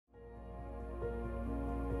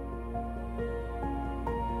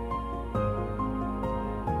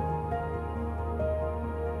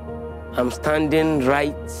I'm standing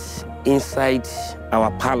right inside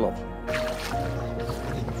our parlor.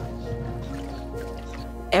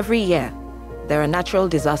 Every year, there are natural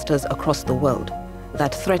disasters across the world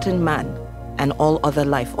that threaten man and all other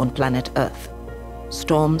life on planet Earth.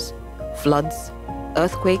 Storms, floods,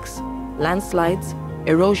 earthquakes, landslides,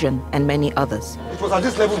 erosion, and many others. It was at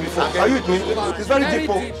this level before. Are you with me? It's very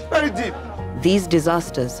deep, very deep. These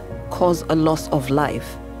disasters cause a loss of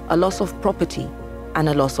life, a loss of property, and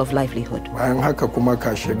a loss of livelihood. Bayan haka kuma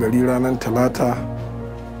kashe gari ranar Talata,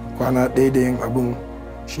 kwana ɗaya da yin abun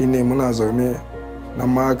shine muna zaune nan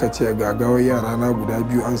ma aka ce gagawar yara na guda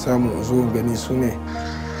biyu an samu zo gani su ne.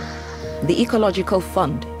 The Ecological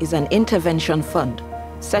Fund is an intervention fund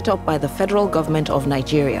set up by the federal government of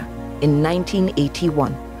Nigeria in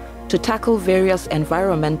 1981 to tackle various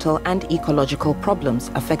environmental and ecological problems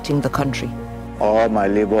affecting the country. All my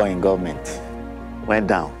labor in government went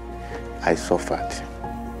down. I suffered.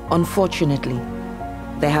 Unfortunately,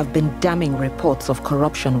 there have been damning reports of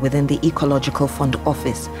corruption within the Ecological Fund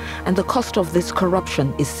office, and the cost of this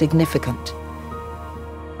corruption is significant.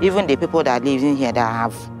 Even the people that live in here that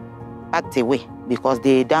have packed away because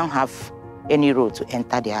they don't have any road to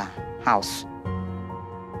enter their house.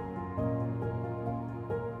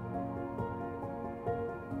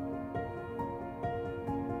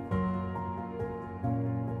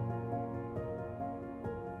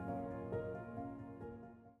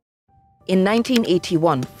 In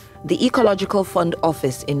 1981, the Ecological Fund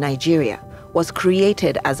office in Nigeria was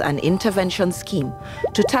created as an intervention scheme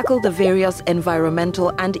to tackle the various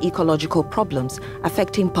environmental and ecological problems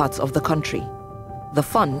affecting parts of the country. The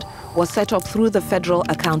fund was set up through the Federal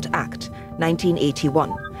Account Act,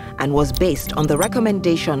 1981, and was based on the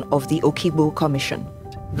recommendation of the Okigbo Commission.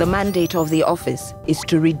 The mandate of the office is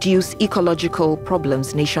to reduce ecological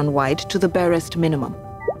problems nationwide to the barest minimum,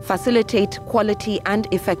 facilitate quality and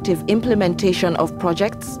effective implementation of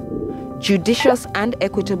projects, judicious and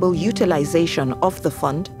equitable utilization of the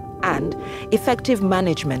fund, and effective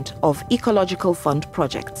management of ecological fund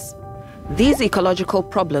projects. These ecological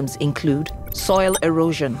problems include soil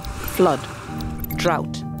erosion, flood,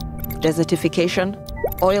 drought, desertification,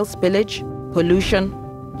 oil spillage, pollution,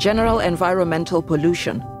 general environmental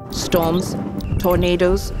pollution, storms,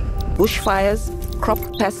 tornadoes, bushfires, crop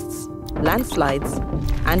pests, landslides,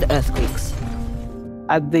 and earthquakes.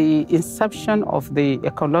 At the inception of the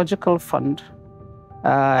Ecological Fund,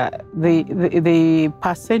 the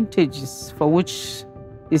percentages for which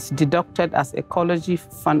is deducted as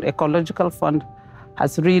ecological fund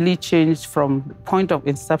has really changed from point of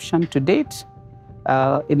inception to date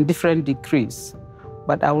in different degrees.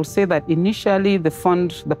 But I will say that initially the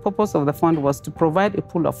purpose of the fund was to provide a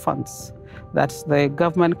pool of funds that the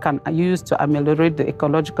government can use to ameliorate the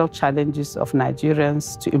ecological challenges of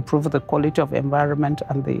Nigerians, to improve the quality of environment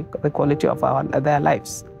and the quality of their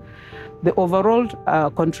lives. The overall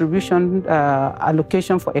contribution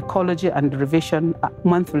allocation for ecology and derivation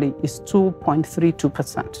monthly is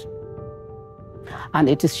 2.32%. And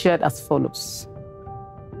it is shared as follows.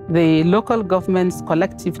 The local governments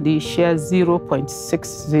collectively share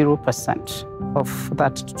 0.60% of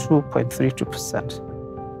that 2.32%.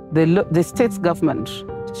 The state government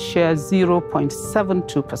shares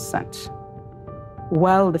 0.72%,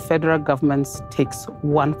 while the federal government takes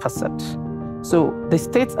 1%. So the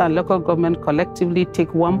states and local government collectively take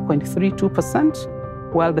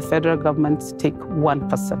 1.32%, while the federal government take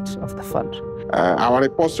 1% of the fund. Our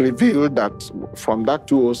reports revealed that from that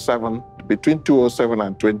 2007, between 2007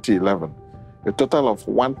 and 2011, a total of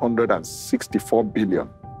 164 billion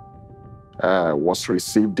was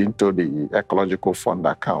received into the Ecological Fund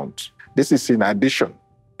account. This is in addition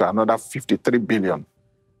to another 53 billion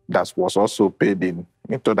that was also paid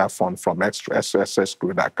into that fund from excess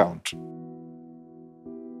crude account.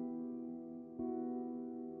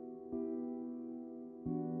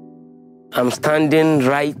 I'm standing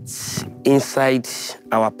right inside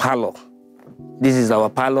our parlor. This is our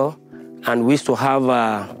parlor, and we used to have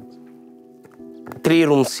 3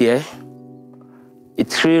 rooms here. The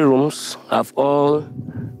 3 rooms have all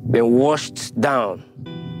been washed down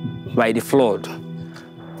by the flood.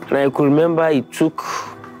 And I could remember it took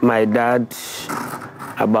my dad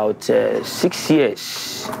about 6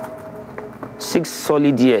 years, 6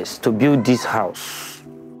 solid years to build this house.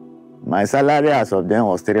 My salary as of then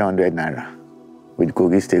was 300 naira with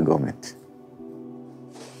Kogi State government.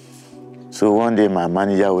 So one day my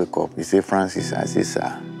manager wake up, he said, Francis, I said,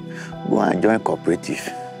 sir, go and join cooperative,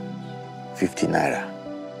 50 naira.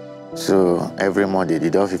 So every month they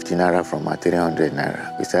deduct 50 naira from my 300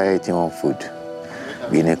 naira. We started eating on food.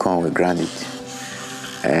 Guinea corn, we grind it.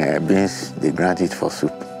 Beans, they grind it for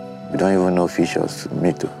soup. We don't even know fish or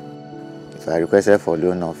meat. So I requested for a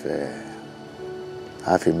loan of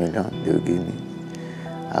 $500,000. They will give me.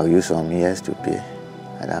 I'll use some years to pay,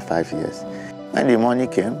 another 5 years. When the money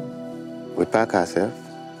came, we packed ourselves.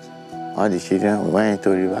 All the children, we went into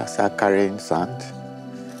the river, started carrying sand.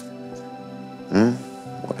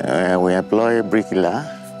 We employ a bricklayer.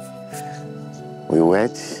 We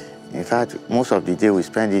wet. In fact, most of the day we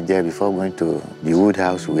spend it there before going to the wood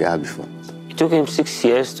house we had before. It took him 6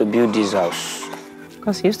 years to build this house.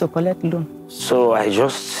 Because he used to collect loan. So I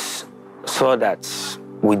just saw that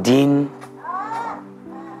within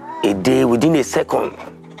a day, within a second,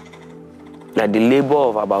 that the labor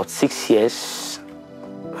of about 6 years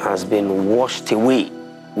has been washed away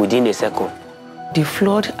within a second. The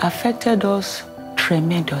flood affected us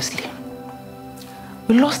tremendously.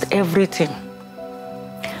 We lost everything.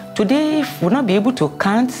 Today, we'll not be able to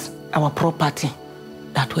count our property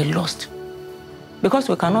that we lost. Because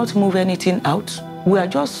we cannot move anything out, we are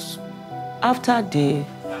just after the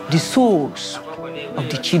souls of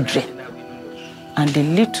the children and the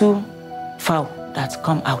little fowl that's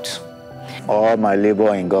come out. All my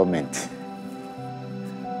labor in government,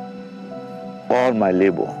 all my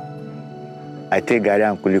labor, I take Gary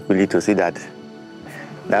and Kulikuli to see that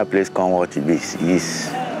place come what it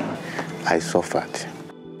is. I suffered.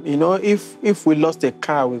 You know, if we lost a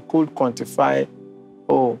car, we could quantify,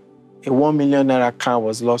 oh, a $1 million car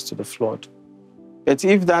was lost to the flood. But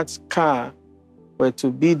if that car were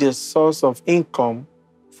to be the source of income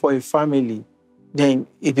for a family, then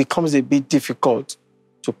it becomes a bit difficult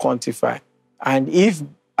to quantify. And if,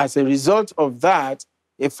 as a result of that,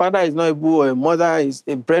 a father is not able, or a mother is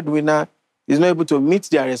a breadwinner, is not able to meet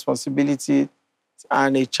their responsibility,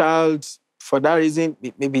 and a child, for that reason,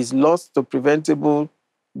 maybe is lost to preventable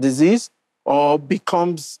disease, or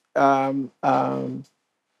becomes, as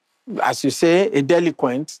you say, a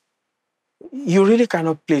delinquent, you really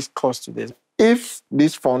cannot place cost to this. If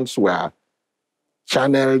these funds were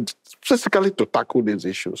channeled specifically to tackle these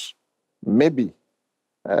issues, maybe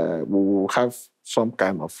we will have some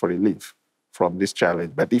kind of relief from this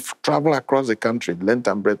challenge. But if travel across the country, length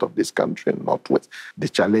and breadth of this country, northwest, the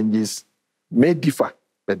challenges may differ,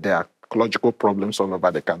 but there are ecological problems all over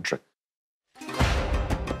the country.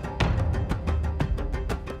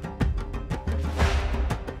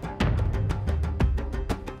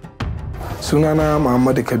 Sunana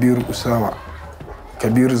Muhammadu Kabiru Usama,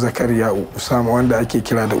 Kabiru Zakariya Usama, wanda ake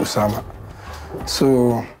kira da Usama.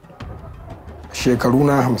 So,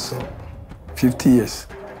 shekaruna 50 years.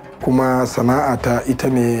 Kuma sana'ata ita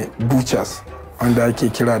ne butchers, wanda ake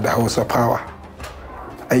kira da Hausa Power.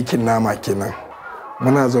 Aikin nama kenan.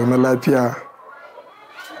 Muna zaune lafiya,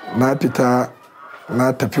 na fita,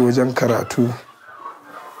 na tafi wajen karatu,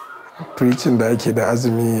 preaching da ake da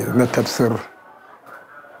azumi na tafsir.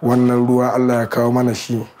 Wannan ruwa Allah ya kawo mana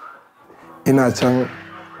shi. Ina can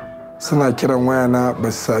suna kiran wayana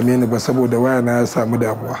ba su same ni ba saboda wayana ya samu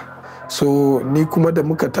damuwa. So ni kuma da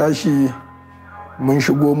muka tashi mun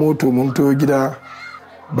shigo moto mun to gida,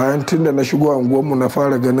 bayan tun da na shigo anguwanmu na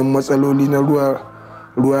fara ganin matsaloli na ruwa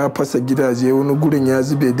ya fasa gidaje, wani gurin ya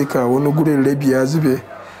zube duka, wani gurin rabi ya zube.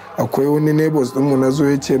 Akwai wani neighbors ɗinmu na zo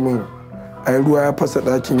ya ce min ai ruwa ya fasa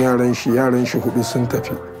ɗakin yaran shi 4 sun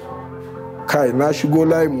tafi. Kai na shigo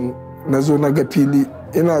layin na zo na ga fili,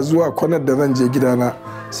 ina zuwa kwanar da zan je gidana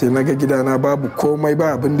sai na ga gidana babu komai,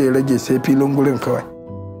 ba abin da ya rage sai filin gurin kawai.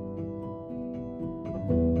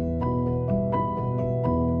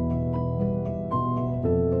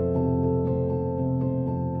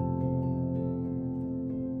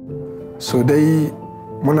 So dai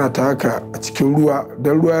muna ta haka a cikin ruwa,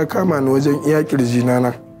 don ruwa ya kama ni wajen iya kirjina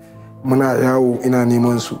nan. Muna yawo ina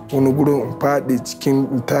neman su, wani gurin in faɗi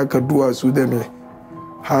cikin taka duwatsu da me,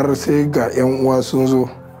 har sai ga 'yan uwa sun zo.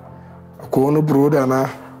 Akwai wani broda na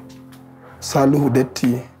Salihu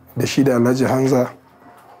Datti da shi da Alhaji Hanza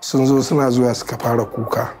sun zo, suna zuwa suka fara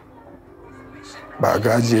kuka. Ba a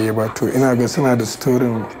gajiye ba, to ina ga suna da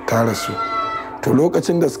storin tara su. To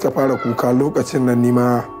lokacin da suka fara kuka, lokacin nan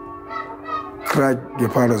nima crack ya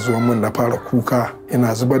fara zuwa min, na fara kuka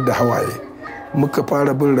ina zubar da hawaye. Muka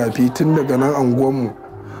fara bin rafi tun daga nan anguwanmu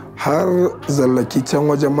har zallaki can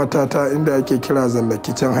wajen matata inda ake kira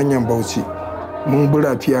zallaki can hanyar Bauchi. Mun bi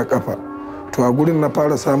rafi a kafa. To a gurin na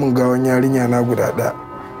fara samun gawan yarinya na guda ɗaya.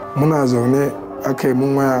 Muna zaune aka yi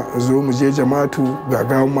mun waya zo mu je Jama'atu, ga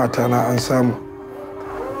gawan matana an samu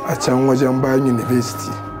a can wajen Bayan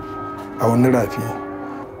University a wani rafi.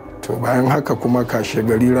 To bayan haka kuma kashe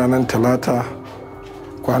gari ranar Talata,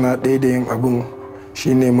 kwana ɗaya da yin abin,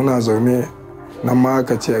 shine muna zaune nan ma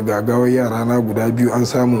aka ce gagawar yara na guda 2 an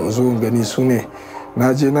samu zo in gani su ne.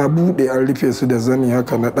 Na je na buɗe an rufe su da zani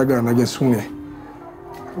haka, na ɗaga na ga su ne.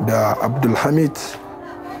 da Abdulhamid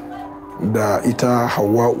da ita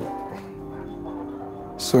Hawwa'u.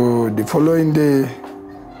 So the following day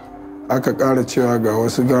aka ƙara cewa ga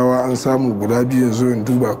wasu gawa an samu guda biyu yanzu in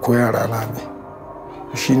duba ko yarana ne.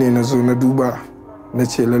 Shine na zo na duba na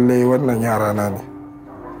ce lallai wannan yarana ne.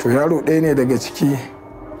 To yaro ɗaya ne daga ciki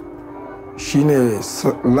shine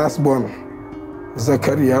last born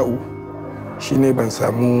Zakariya'u, shine ban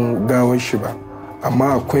samu gawar shi ba.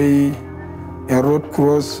 Amma akwai 'yan Red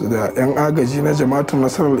Cross da 'yan agaji na Jama'atun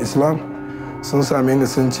Nasarar Islam sun same ni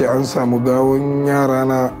sun ce an samu gawon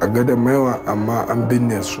yarana a gadon maiwa amma an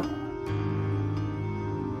binne su.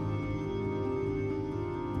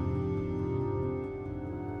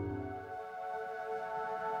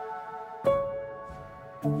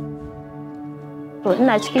 To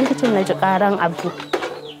ina cikin kicin na ji karan abu.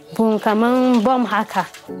 Bun kaman bom haka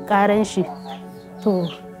karan shi. To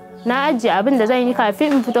na ajiye abin da zan yi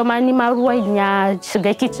kafin in fito ma ni ma ruwan ya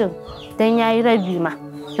shiga kicin dan yayi rabi ma.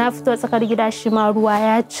 Na fito tsakar gida shi ma ruwa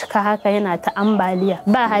ya cika haka yana ta ambaliya.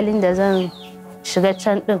 Ba halin da zan shiga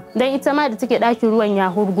can din. Dan ita ma da take ɗakin ruwan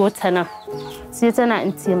ya hurgo ta nan. Sai tana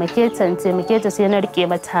in taimake ta sai na rike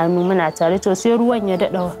mata hannu muna tare to sai ruwan ya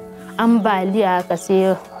daɗa ambaliya haka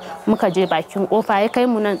sai muka je bakin kofa ya kai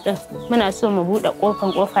mu nan din muna so mu buɗe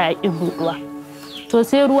kofa ya ƙi buɗuwa. To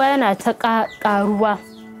sai ruwa yana ta ƙaruwa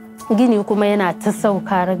gini kuma yana ta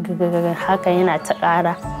sauka haka yana ta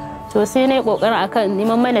ƙara. To sai na yi ƙoƙarin akan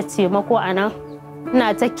neman mana taimako a nan.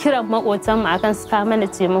 Ina ta kiran maƙotanmu akan su kawo mana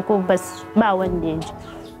taimako ba wanda ya ji.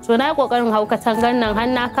 To na yi ƙoƙarin hau katangar nan har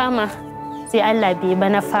na kama sai Allah bai ba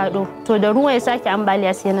na faɗo. To da ruwa ya sake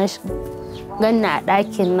ambaliya sai na ganna a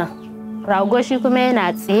ɗakin nan. Rago shi kuma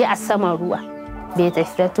yana tsaye a saman ruwa bai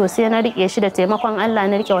tafi. To sai na riƙe shi da taimakon Allah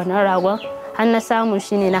na riƙe wannan ragon har na samu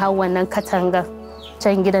shi ne na hau wannan katangar.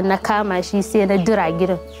 Can gidan na kama shi sai na dira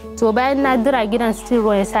gidan. To bayan na dira gidan still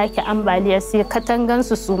ruwa ya sake ambaliya sai katangan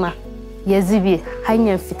su suma ya zube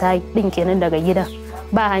hanyar fita din kenan daga gidan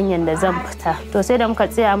ba hanyar da zan fita. To sai da muka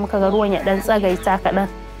tsaya muka ga ruwan ya dan tsagaita kaɗan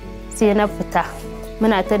sai na fita.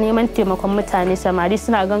 Muna ta neman taimakon mutane samari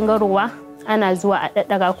suna gangarowa ana zuwa a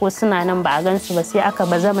ɗaɗɗaga ko suna nan ba a gansu ba sai aka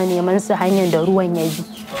bazama neman su hanyar da ruwan ya bi.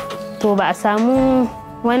 To ba a samu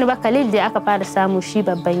wani ba Khalil da aka fara samu shi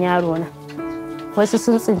babban yaro na. Wasu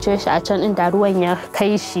sun tsince shi a can inda ruwan ya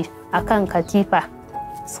kai shi a kan katifa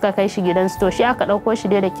suka kai shi gidansu. To shi aka ɗauko shi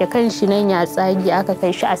da ke kan shi nan ya tsage aka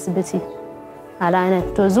kai shi asibiti a ranar.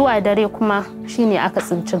 To zuwa dare kuma shine aka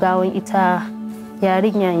tsinci gawon ita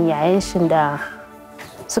yarinyar yayan shi da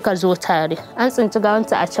suka zo tare. An tsinci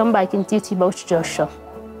gawanta a can bakin titi Bauchi Junction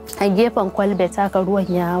a gefen kwalbet haka ruwan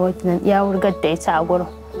ya wurgar da ita a gurin.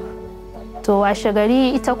 To washe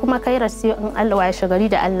gari ita kuma Kaira sai in Allah washe gari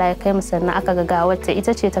da Allah ya kai mu sannan aka ga gawarta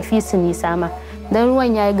ita ce tafi su nisa ma dan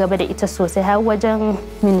ruwan yayi gaba da ita sosai har wajen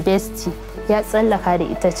university ya tsallaka da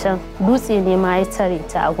ita can dutse ne ma ya tare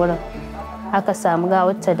ta a gurin aka samu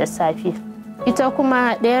gawarta da safe. Ita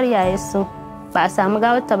kuma ɗayar yayi su ba a samu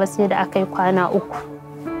gawarta ba sai da aka yi kwana 3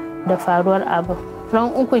 da faruwar abu. Ran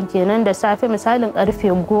 3 kenan da safe misalin karfe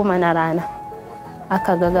 10 na rana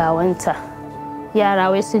aka ga gawanta.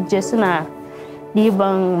 Yara wai sun je suna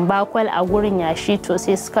ɗiban bakwal a gurin yashi to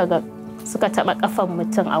sai suka taɓa kafan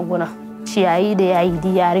mutum a gurin ciyayi da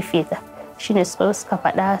yayi ya rufe ta shine suka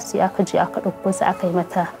faɗa sai aka je aka ɗauko su aka yi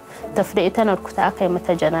mata tafi da ita narkuta aka yi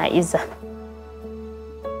mata jana'iza.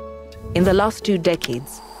 In the last 2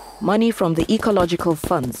 decades, money from the Ecological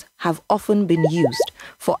Funds have often been used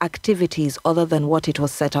for activities other than what it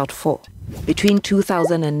was set out for. Between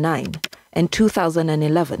 2009 and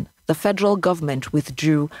 2011, the federal government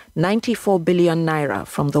withdrew 94 billion naira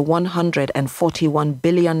from the 141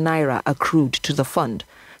 billion naira accrued to the fund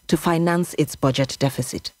to finance its budget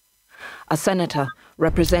deficit. A senator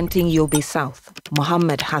representing Yobe South,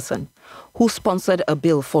 Mohammed Hassan, who sponsored a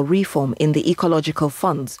bill for reform in the Ecological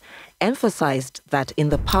Funds, emphasized that in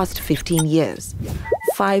the past 15 years,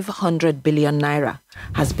 500 billion naira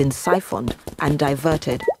has been siphoned and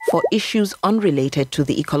diverted for issues unrelated to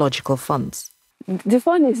the Ecological Funds. The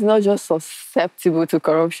fund is not just susceptible to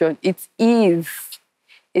corruption, it is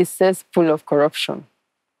a cesspool of corruption.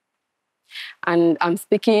 And I'm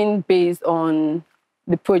speaking based on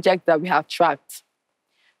the project that we have tracked.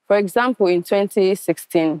 For example, in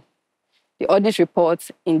 2016, the audit report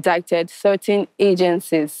indicted certain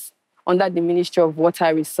agencies under the Ministry of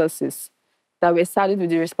Water Resources that were saddled with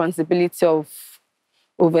the responsibility of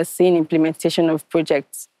overseeing implementation of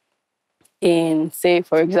projects in, say,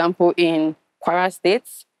 for example, in Kwara State,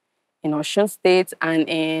 in Osun State, and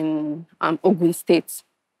in Ogun State.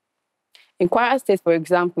 In Kwara State, for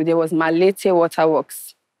example, there was Malete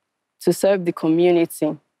Waterworks to serve the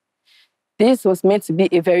community. This was meant to be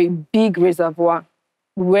a very big reservoir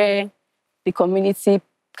where the community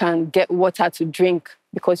can get water to drink,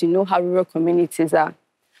 because you know how rural communities are.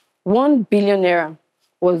 1 billion naira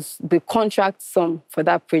was the contract sum for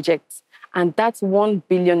that project. And that 1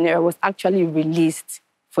 billion naira was actually released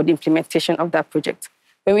for the implementation of that project.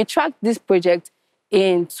 When we tracked this project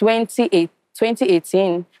in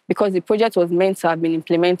 2018, because the project was meant to have been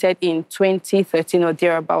implemented in 2013 or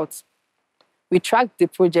thereabouts, we tracked the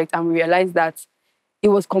project and we realized that it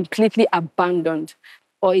was completely abandoned.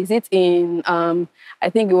 Or is it in, I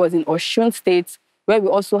think it was in Osun State, where we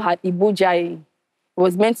also had Ibujai. It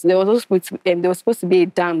was meant to, there was supposed to be a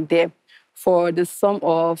dam there for the sum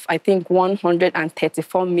of, I think,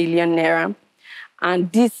 134 million naira. And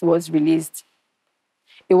this was released.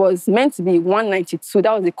 It was meant to be 192,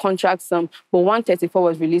 that was the contract sum, but 134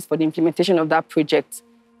 was released for the implementation of that project.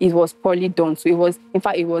 It was poorly done, so it was, in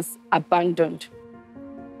fact, it was abandoned.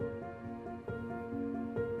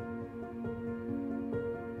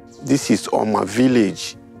 This is Oma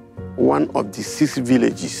village, one of the 6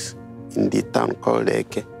 villages in the town called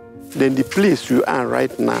Eke. Then the place we are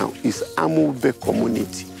right now is Amube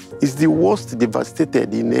community. It's the worst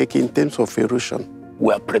devastated in Eke in terms of erosion.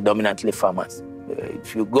 We are predominantly farmers.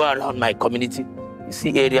 If you go around my community, you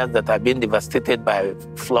see areas that have been devastated by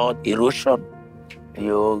flood, erosion.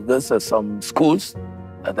 You go to some schools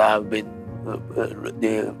that have been,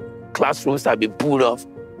 the classrooms have been pulled off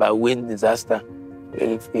by wind disaster.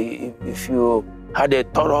 If you had a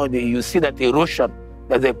thorough, you see that erosion,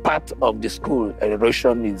 there's a part of the school,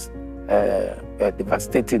 erosion is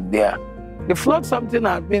devastated there. The flood something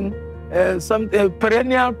has been a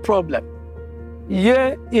perennial problem,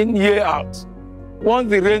 year in, year out. Once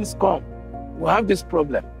the rains come, we have this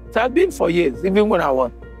problem. It has been for years, even when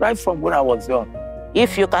right from when I was young.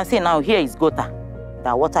 If you can see now, here is gutter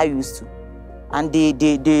that water used to. And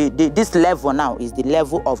this level now is the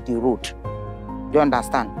level of the road. You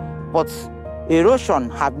understand? But erosion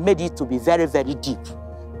have made it to be very, very deep.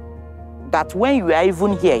 That when you are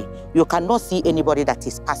even here, you cannot see anybody that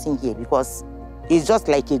is passing here because it's just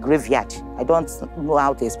like a graveyard. I don't know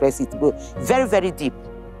how to express it, but very, very deep.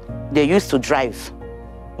 They used to drive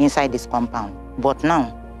inside this compound, but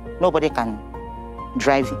now nobody can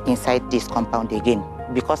drive inside this compound again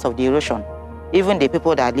because of the erosion. Even the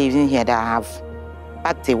people that live in here that have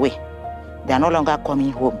packed away, they are no longer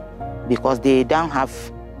coming home because they don't have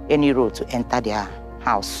any road to enter their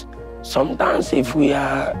house. Sometimes if we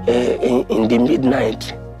are in the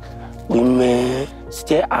midnight, we may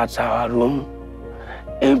stay at our room.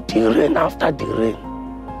 If the rain, after the rain,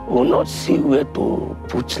 we will not see where to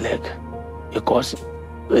put leg because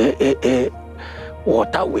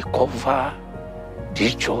water will cover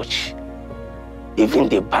this church, even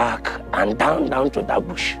the back and down to the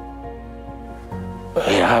bush.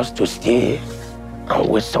 We have to stay and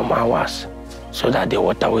wait some hours so that the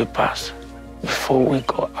water will pass before we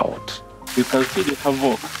go out. You can see the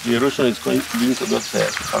havoc the erosion is going to bring to that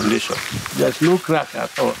foundation. There's no crack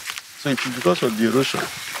at all. So it's because of the erosion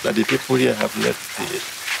that the people here have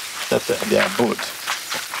left their abode.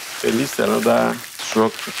 At least another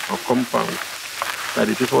structure or compound that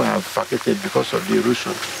the people have vacated because of the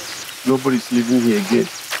erosion. Nobody's living here again.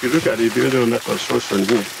 If you look at the building under construction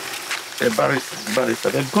here, a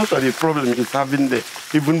barrister. Because of the problem it's having there,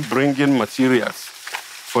 even bringing materials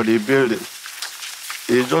for the building,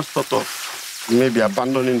 they just thought of maybe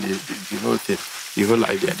abandoning the whole thing, the whole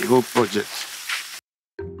idea, the whole project.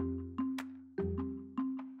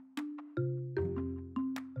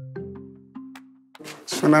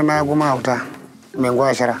 Sunana Gumauta,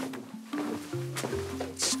 Mengwashara.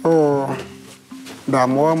 So,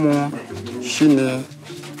 damuwa mu shine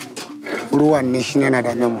ruwan ne shine na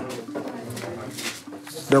dame mu.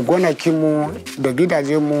 Da gonakin mu da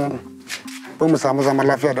gidaje mu ba mu samu zaman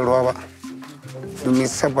lafiya da ruwa ba. Domin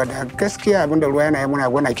saboda gaskiya abinda ruwa yana yi muna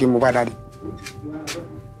gonakin mu ba dadi.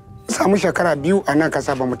 Samu shekara 2 a nan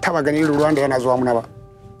kasa ba mu taba ganin ruwan da yana zuwa muna ba.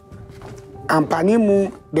 Amfani mu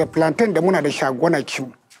da plantain da muna da shagonakin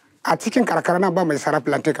mu. A cikin karkara nan ba mai sara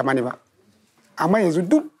plantain kamar ni ba. Amma yanzu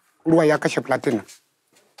duk ruwa ya kashe plantain nan.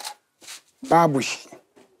 Babu shi.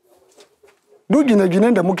 Duk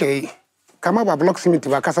gine-ginen da muke yi, kama ba block cement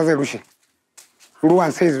ba kasa zai rushe.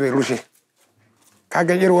 Ruwan sai zai rushe.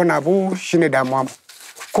 Kaga irin wannan abu shine damuwa.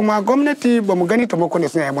 Kuma gwamnati ba mu gani taimako ne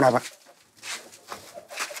suna yi muna ba.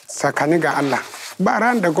 Sakani ga Allah. Ba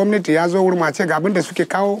ran da gwamnati ya zo wurin mace ga abin da suke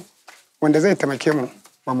kawo wanda zai taimake mu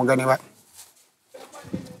ba mu gani ba.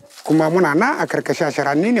 Kuma muna na a karkashin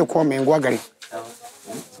ashara ni ne ko mai ngwa gari.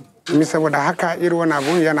 Mi saboda haka irin wannan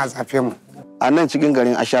abu yana zafe mu. A nan cikin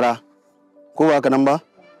garin Ashara ko ba haka nan ba?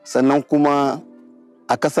 Sannan kuma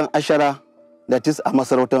a kasan Ashara that is a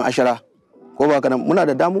masarautar Ashara. Ko ba kana muna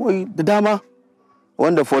da damuwoyi da dama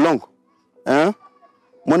wanda for long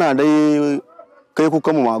muna dai kai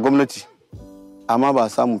kuka mu ma gwamnati amma ba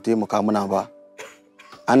samu taimaka muna ba.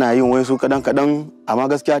 Ana yin wasu kadan amma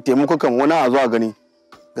gaskiya taimako kan wani a zuwa gani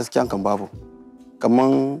gaskiya kan babu.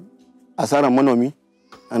 Kaman asaran manomi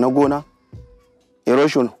na gona,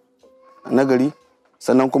 erosion na gari,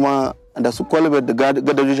 sannan kuma da su kwalbe da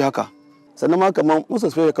gadajoji haka. Sannan ma kaman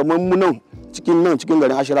musa sai kaman mu nan cikin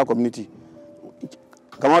garin Ashira community.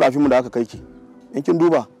 Kamar rafin mu da aka kai ki. In kin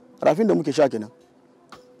duba rafin da muke sha kenan.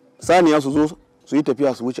 Saniya su zo su yi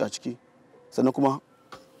tafiya su wuce a ciki. Sannan kuma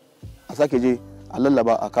a sake je a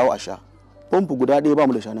lallaba a kawo a sha. Pompo guda ɗaya ba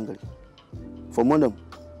mu da shanan gari. For more than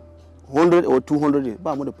 100 or 200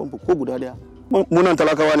 ba mu da pompo ko guda ɗaya. Munan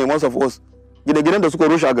talakawa ne most of us. Gidan da suka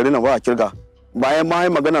rushe a garin nan ba a kirga. Bayan ma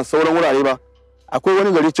magana sauran wurare ba. Akwai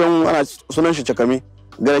wani gari can ana sunan shi Cakame.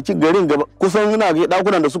 Garin gaba kusan ina ga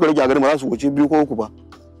dakunan da suka rike a garin ba za su wuce 2 ko 3 ba.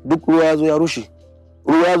 Duk ruwa ya zo ya rushe.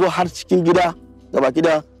 Ruwa ya zo har cikin gida gaba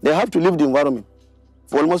kida. They have to leave the environment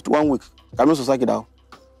for almost 1 week. Kamin su sake dawo.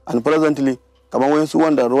 And presently kamar wayansu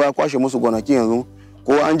wanda ruwa ya kwashe musu gonaki yanzu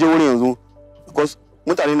ko an je wurin yanzu because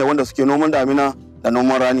mutane ne wanda suke noman damina da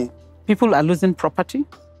noman rani. People are losing property.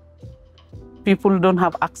 People don't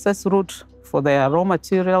have access route for their raw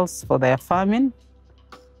materials, for their farming.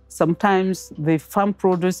 Sometimes the farm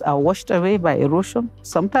produce are washed away by erosion.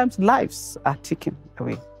 Sometimes lives are taken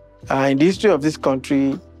away. In the history of this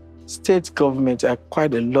country, state government,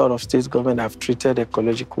 quite a lot of state government have treated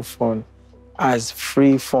ecological fund as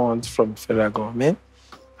free funds from federal government.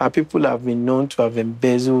 And people have been known to have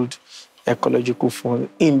embezzled ecological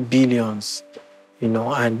funds in billions,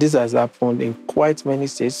 and this has happened in quite many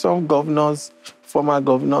states. Some governors, former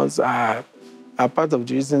governors are part of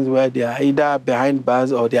the reasons why they are either behind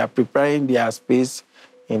bars or they are preparing their space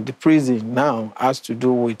in the prison now has to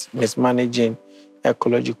do with mismanaging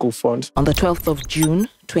ecological funds. On the 12th of June,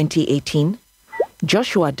 2018,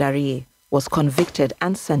 Joshua Darie was convicted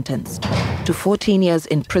and sentenced to 14 years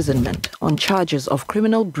imprisonment on charges of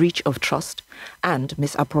criminal breach of trust and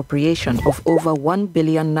misappropriation of over 1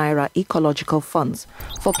 billion naira ecological funds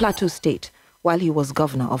for Plateau State while he was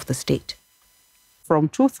governor of the state. From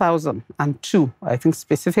 2002, I think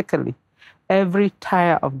specifically, every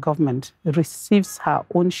tier of government receives her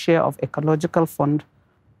own share of ecological fund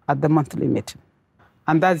at the monthly meeting.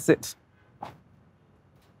 And that's it.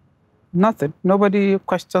 Nothing. Nobody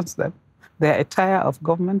questions them. They're a tier of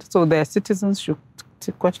government, so their citizens should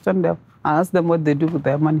question them and ask them what they do with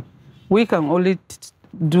their money. We can only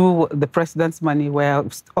do the president's money, where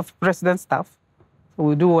of president's staff, so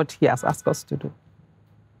we do what he has asked us to do.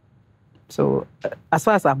 So as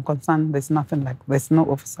far as I'm concerned, there's nothing like, there's no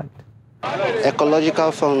oversight.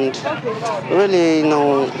 Ecological fund, really,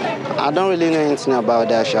 I don't really know anything about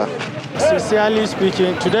that, Sha. Sincerely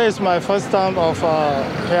speaking, today is my first time of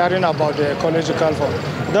hearing about the ecological fund.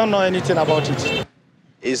 I don't know anything about it.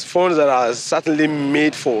 It's funds that are certainly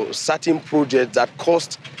made for certain projects that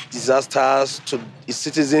cause disasters to its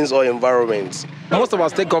citizens or environments. Most of our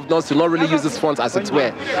state governors do not really use these funds as it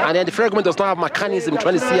were. And then the federal government does not have mechanism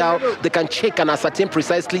trying to see how they can check and ascertain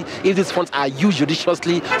precisely if these funds are used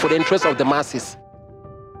judiciously for the interest of the masses.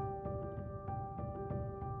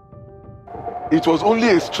 It was only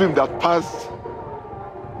a stream that passed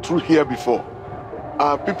through here before.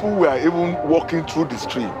 People were even walking through the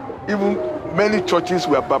stream. Even many churches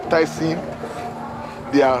were baptizing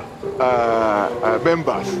their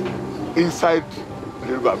members inside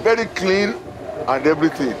the river. Very clean and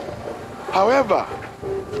everything. However,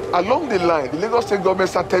 along the line, the Lagos State government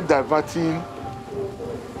started diverting,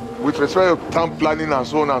 with respect to town planning and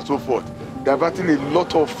so on and so forth, diverting a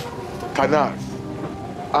lot of canals.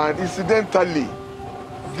 And incidentally,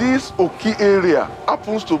 this Oki area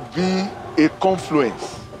happens to be a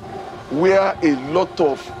confluence where a lot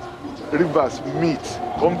of rivers meet,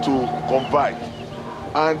 come to combine.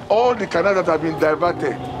 And all the canals that have been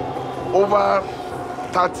diverted, over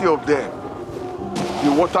 30 of them,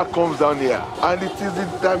 the water comes down here. And it is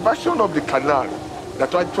the diversion of the canal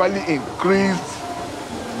that actually increased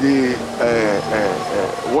the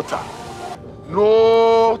water.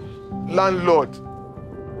 No landlord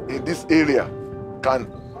in this area can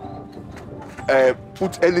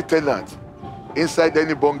put any tenant inside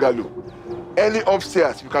any bungalow. Any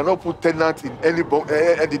upstairs, you cannot put tenant in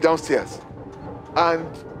any downstairs. And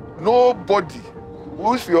nobody,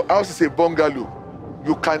 if your house is a bungalow,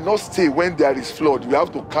 you cannot stay when there is flood. You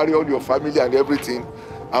have to carry on your family and everything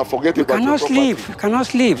and forget about your property. You cannot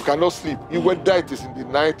sleep. You cannot sleep. Whether it is in the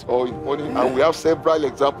night or in the morning, and we have several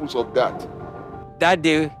examples of that. That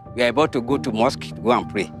day, we are about to go to mosque to go and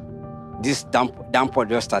pray. this downpour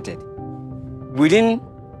just started. Within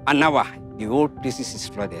an hour, the whole place is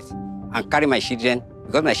flooded. And carry my children,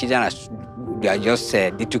 because my children they are just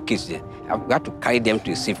little kids there. I've got to carry them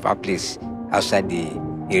to a safer place outside the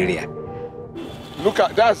area. Look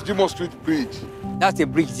at, that's Jimo Street Bridge. That's the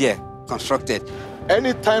bridge there, constructed.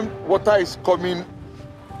 Anytime water is coming,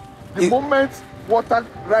 the moment water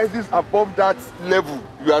rises above that level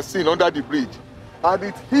you are seeing under the bridge, and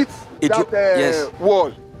it hits that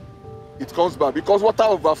wall, it comes back because water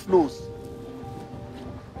overflows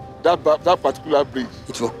that particular bridge.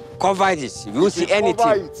 It will cover it. You won't see anything.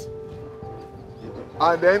 Cover it.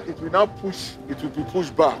 And then it will now push, it will be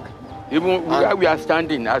pushed back. Even where we are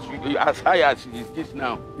standing, as high as it is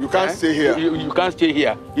now. You can't stay here. You can't stay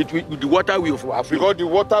here. The water will overflow. Because the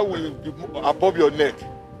water will be above your neck.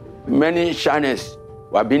 Many channels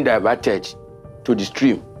were being diverted to the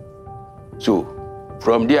stream. So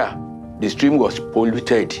from there, the stream was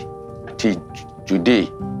polluted till today.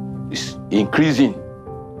 It's increasing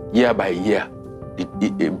year by year.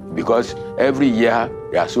 Because every year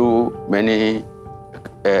there are so many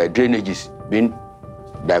drainages being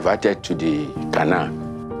diverted to the canal.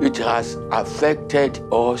 It has affected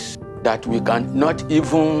us that we cannot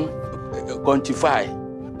even quantify,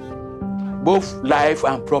 both life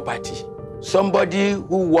and property. Somebody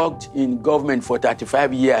who worked in government for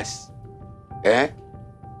 35 years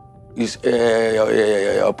is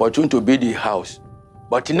opportune to build a house.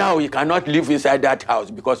 But now he cannot live inside that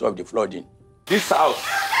house because of the flooding. This house,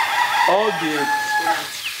 all the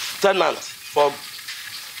tenants from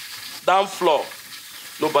down floor,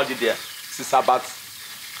 nobody there. Since about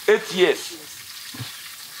 8 years,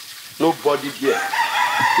 nobody there.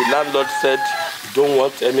 The landlord said, don't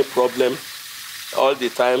want any problem. All the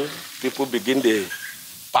time, people begin to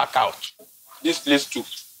pack out. This place too.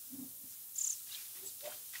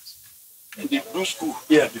 They do school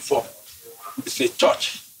here before. It's a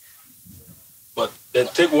church. But then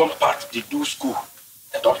take one part, they do school,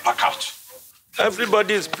 they don't pack out.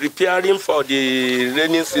 Everybody is preparing for the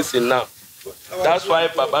rainy season now. That's why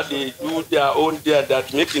Baba, they do their own there,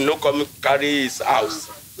 that make him no come carry his house.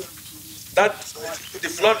 That, the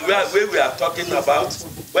flood where we are talking about,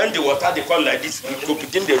 when the water they come like this, it will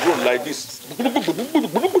begin the road like this.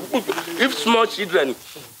 If small children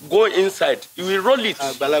go inside, you will roll it.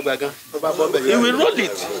 You will roll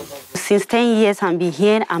it. Since 10 years, I'm been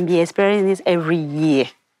here and be experiencing this every year.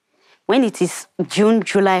 When it is June,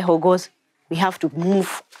 July, August, we have to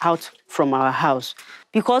move out from our house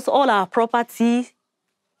because all our property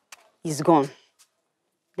is gone.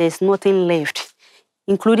 There's nothing left,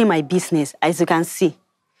 including my business, as you can see.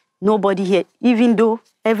 Nobody here, even though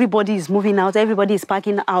everybody is moving out, everybody is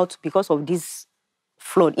packing out because of this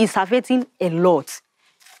flood. It's affecting a lot.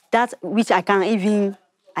 That which I can't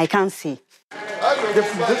see.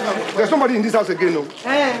 There's somebody in this house again, no?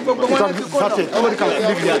 Nobody can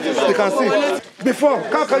live here. They can see. Before,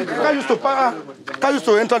 can't used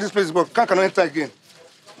to enter this place, but cannot enter again.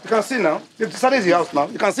 You can see now. They've decided the house now.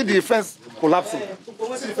 You can see the fence collapsing. You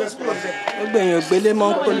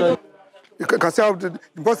can see how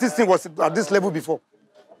because this thing was at this level before.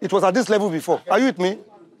 It was at this level before. Are you with me?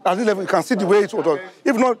 At this level, you can see the way it was.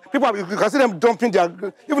 If not, people, you can see them dumping their.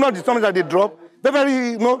 If not, the something that they drop. They're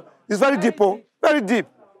very, it's very deep, very deep.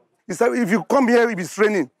 It's like if you come here, if it's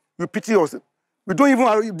raining, you pity us. We don't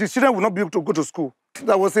even. The children will not be able to go to school.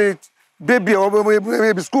 There was a baby or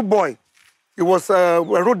maybe school boy. It was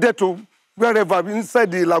eroded to wherever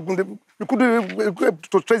inside the lagoon. We couldn't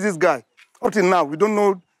to trace this guy. Up till now, we don't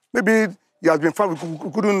know. Maybe he has been found.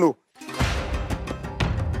 We couldn't know.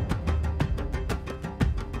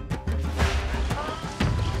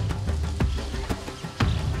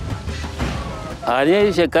 A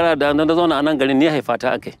ne shekara da na zauna a nan garin ne haifa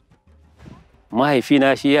ta akai.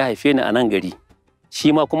 Mahaifina shi ya haife ni a nan gari.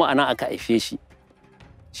 Shi ma kuma a nan aka haife shi.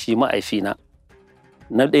 Shi mahaifina.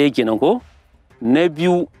 Na ɗaya kenan ko? Na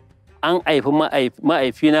biyu an haifi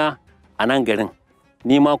mahaifina a nan garin.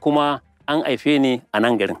 Ni ma kuma an haife ni a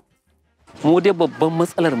nan garin. Mu dai babban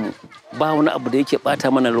matsalar mu ba wani abu da yake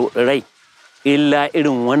bata mana rai illa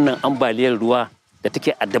irin wannan ambaliyar ruwa da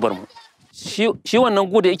take addabar mu. Shi wannan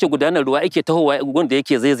gu da yake gudanar ruwa yake tahowa gun da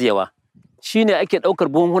yake zaizayewa. Shine ake daukar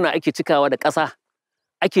buhunhuna ake cikawa da ƙasa.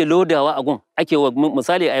 Ake lodawa a gun. Ake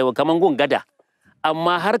misali aiwa kaman gun gada.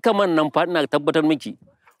 Amma har kaman nan fa ina tabbatar miki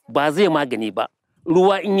ba zai magani ba.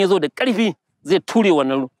 Ruwa in yazo da ƙarfi zai ture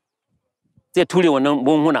wannan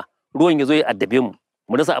buhunhuna. Ruwan yazo ya addabe mu.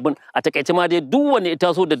 Mu rasa abin a takaice ma dai duk wanda ya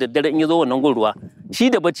taso da daddare in yazo wannan gun ruwa shi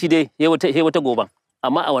da bacci dai yayi wata goban.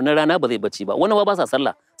 Amma a wannan rana ba zai bacci ba. Wani ma ba sa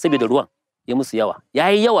sallah saboda ruwan ya musu yawa.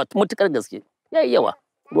 Yayi yawa mutukar gaske. Yayi yawa.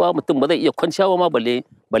 Ruwa mutum ba zai iya kwanciyawa ma balle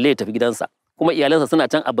balle ya tafi gidansa kuma iyalansa suna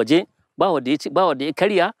can a baje ba wanda ya ci ba wanda ya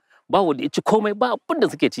karya ba wanda ya ci komai ba abin da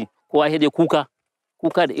suke ci kowa ya dai kuka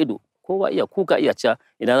da ido kowa iya kuka iya cewa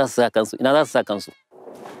ina za su sa kansu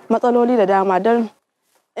matsaloli da dama don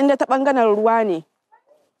inda ta bangaren ruwa ne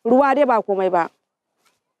ruwa dai ba komai ba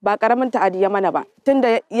karamin ta'adi ya mana ba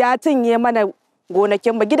tunda ya cinye mana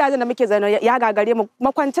gonakin mu gidajen da muke zaune ya gagare mu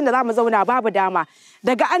makwancin da zamu zauna babu dama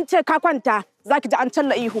daga an ce ka kwanta zaki ji an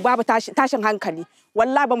challa ihu babu tashin hankali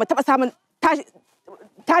wallahi ba mu taba samun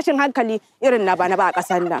tashin hankali irin na ba a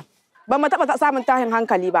kasar nan ba mu taba samun tashin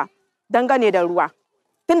hankali ba dangane da ruwa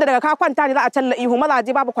tunda daga ka kwanta ne za a challa ihu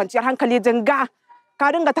mazaje babu kwanciyar hankali jinga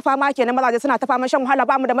ka dinga ta fama kenan mazaje suna ta fama shan wahala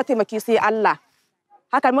ba mu da mataimaki sai Allah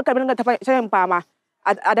haka muka dinga ta shan fama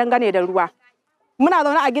a dangane da ruwa muna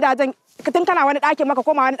zaune a gidajen tun kana wani ɗakin maka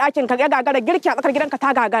koma wani ɗakin ka ya gagara girki a tsakar gidanka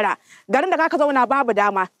ta gagara garin da ka zauna babu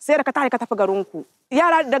dama sai da ka tashi ka tafi garinku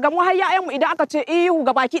yara daga mu har yayan mu idan aka ce ihu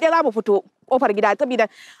ga baki ɗaya za mu fito kofar gida saboda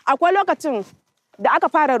akwai lokacin da aka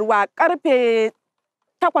fara ruwa karfe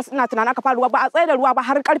 8 ina tunanin aka fara ruwa ba a tsaye da ruwa ba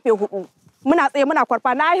har karfe 4 muna tsaye muna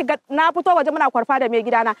kwarfa na fito waje muna kwarfa da mai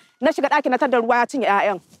gidana na shiga ɗakin na tar da ruwa ya cinye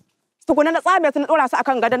ƴaƴan tukuna na tsame su na ɗora su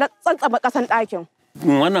akan gada na tsantsama ƙasan ɗakin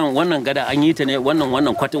wannan gada an yi ta ne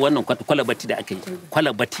wannan kwalabati da aka yi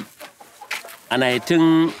kwalabati a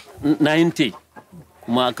 1990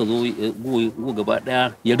 kuma aka zo gu gaba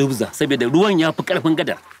daya ya rubza saboda ruwan ya fi karfin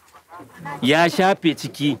gadar ya shafe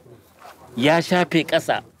ciki ya shafe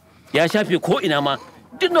ƙasa ya shafe ko ina ma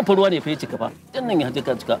duk na faruwa ne fa ya cika fa duk nan ya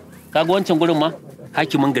cika kaga wancan gurin ma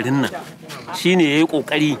hakimin garin nan shine yayi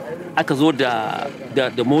kokari aka zo da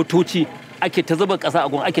motoci ake ta zuba ƙasa a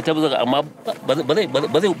gun ake ta zuba amma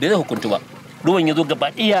ba zai hukunta ba ruwan ya zo gaba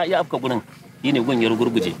ɗaya ya afka gurin shine gun ya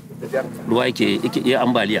rugurguje ruwa yake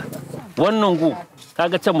ambaliya wannan gu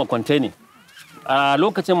kaga can makwantai ne a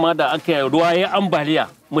lokacin ma da aka yi ruwa ya ambaliya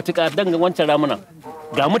mutuka dan wancan ramunan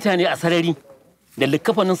ga mutane a sarari da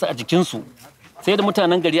likafaninsu a jikinsu sai da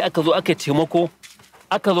mutanen gari aka zo aka taimako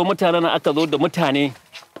aka zo da mutane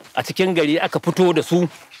a cikin gari aka fito da su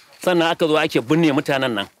sannan aka zo ake binne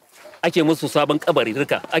mutanen nan ake musu sabon kabari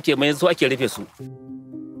rika ake mai su ake rufe su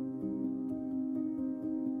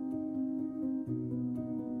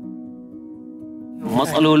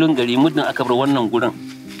matsalolin gari muddin aka bar wannan gurin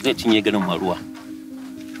zai cinye garin maruwa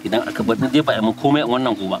idan aka bar dai ba mu komai a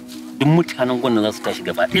wannan goma duk mutanen gwannan za su tashi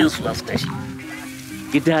gaba ɗayan su za su tashi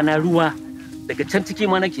gidana ruwa daga can ciki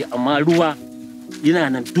ma nake amma ruwa yana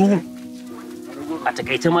nan du a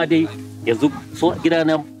takaice ma dai yanzu so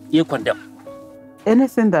gidana ya kwandam.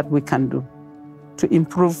 Anything that we can do to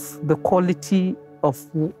improve the quality of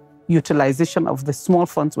utilization of the small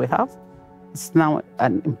funds we have is now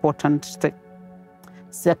an important step.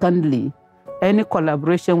 Secondly, any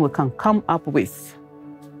collaboration we can come up with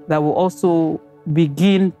that will also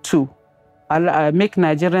begin to make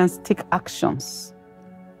Nigerians take actions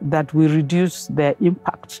that will reduce their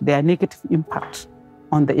impact, their negative impact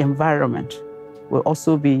on the environment will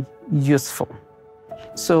also be useful.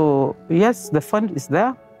 So yes, the fund is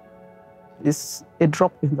there. It's a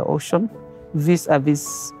drop in the ocean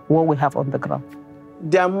vis-a-vis what we have on the ground.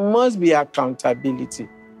 There must be accountability.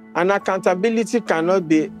 And accountability cannot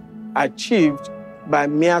be achieved by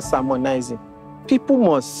mere sermonizing. People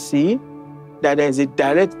must see that there is a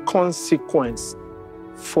direct consequence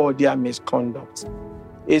for their misconduct.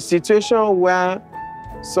 A situation where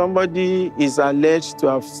somebody is alleged to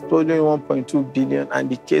have stolen 1.2 billion and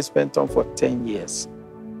the case went on for 10 years.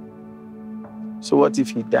 So what if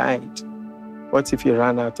he died? What if he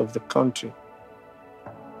ran out of the country?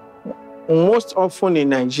 Most often in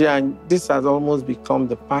Nigeria, and this has almost become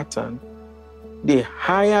the pattern, the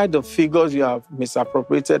higher the figures you have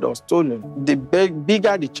misappropriated or stolen, the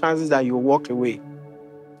bigger the chances that you walk away.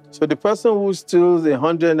 So the person who steals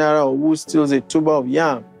 100 naira or who steals a tuber of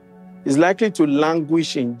yam is likely to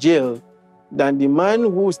languish in jail than the man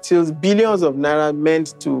who steals billions of naira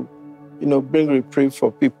meant to, bring reprieve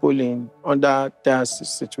for people under their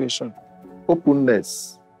situation.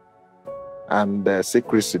 Openness and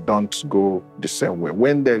secrecy don't go the same way.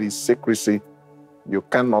 When there is secrecy, you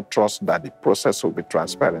cannot trust that the process will be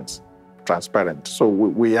transparent. So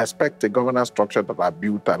we expect a governance structure that are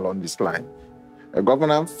built along this line. A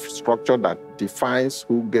governance structure that defines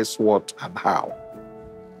who gets what and how.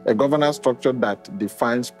 A governance structure that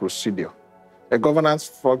defines procedure. A governance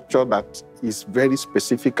structure that is very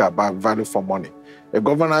specific about value for money. A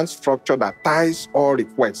governance structure that ties all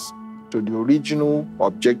requests to the original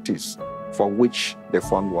objectives for which the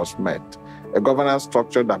fund was made. A governance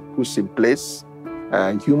structure that puts in place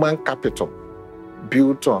human capital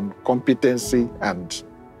built on competency and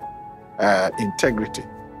integrity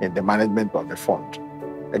in the management of the fund.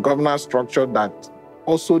 a governance structure that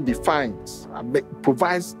also defines and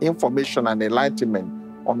provides information and enlightenment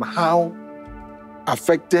on how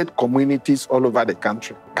affected communities all over the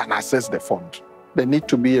country can access the fund. There needs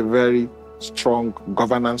to be a very strong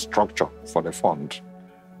governance structure for the fund.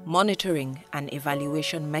 Monitoring and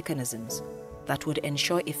evaluation mechanisms that would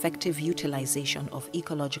ensure effective utilization of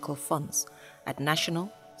ecological funds at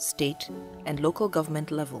national, state, and local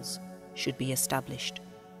government levels should be established.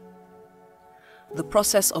 The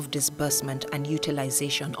process of disbursement and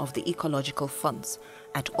utilization of the ecological funds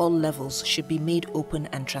at all levels should be made open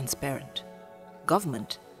and transparent.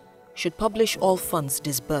 Government should publish all funds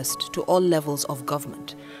disbursed to all levels of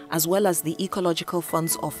government, as well as the Ecological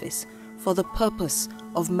Funds Office, for the purpose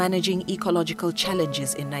of managing ecological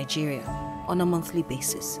challenges in Nigeria on a monthly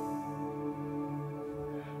basis.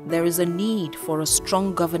 There is a need for a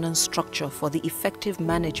strong governance structure for the effective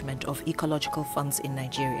management of ecological funds in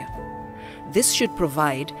Nigeria. This should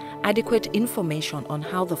provide adequate information on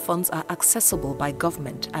how the funds are accessible by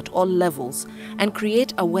government at all levels and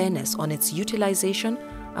create awareness on its utilization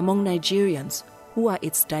among Nigerians who are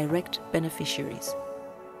its direct beneficiaries.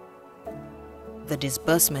 The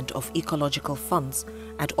disbursement of ecological funds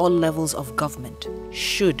at all levels of government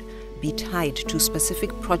should be tied to specific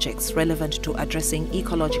projects relevant to addressing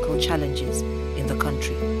ecological challenges in the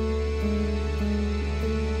country.